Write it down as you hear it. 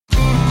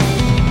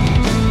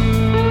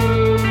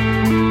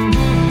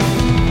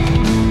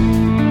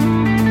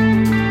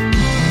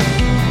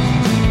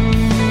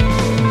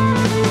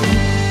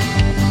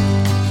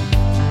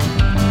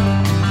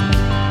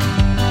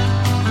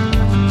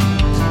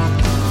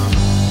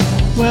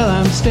Well,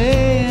 I'm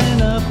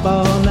staying up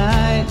all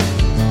night.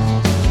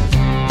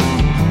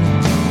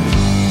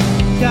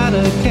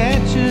 Gotta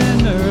catch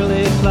an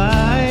early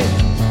flight,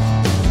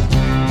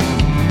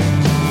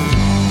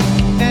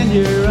 and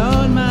you're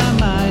on my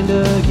mind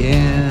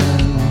again.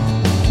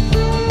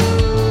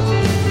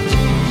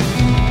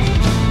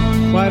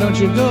 Why don't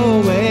you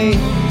go away,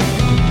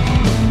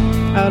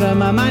 out of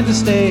my mind to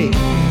stay?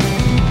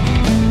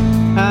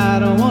 I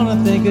don't wanna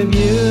think of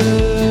you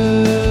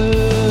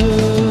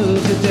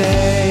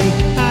today.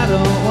 I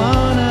don't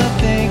wanna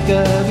think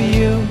of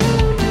you.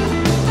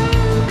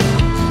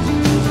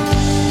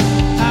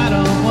 I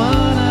don't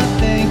wanna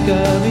think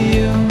of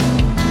you.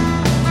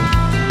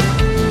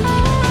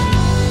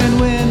 And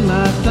when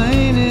my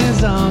plane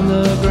is on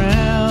the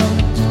ground,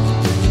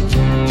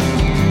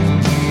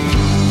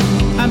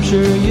 I'm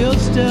sure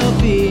you'll still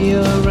be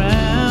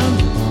around,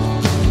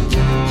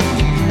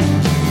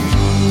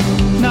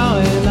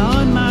 gnawing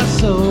on my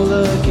soul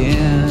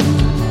again.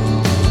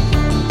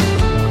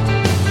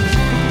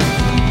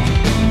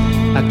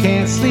 I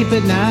can't sleep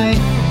at night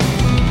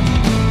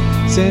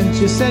since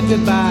you said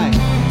goodbye.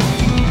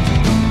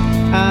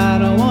 I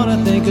don't wanna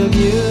think of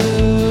you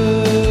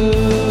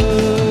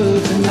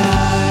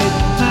tonight.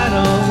 I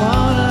don't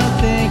wanna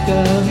think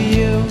of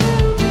you.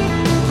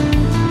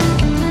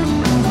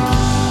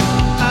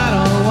 I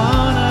don't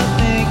wanna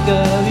think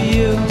of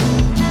you.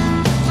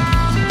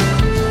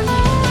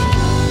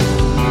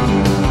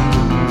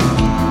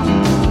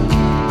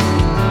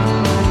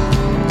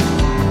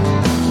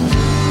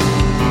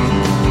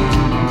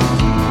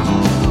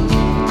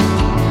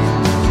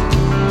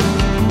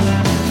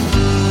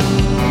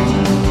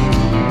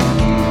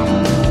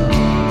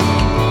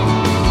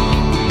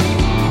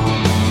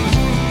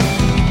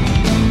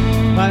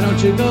 Why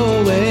don't you go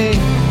away,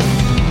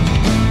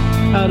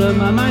 out of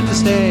my mind to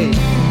stay?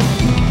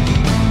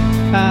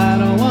 I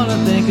don't wanna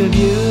think of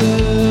you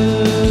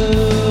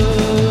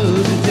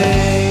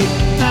today.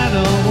 I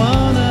don't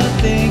wanna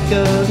think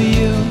of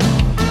you.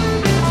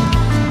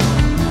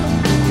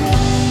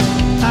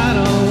 I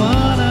don't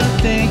wanna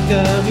think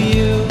of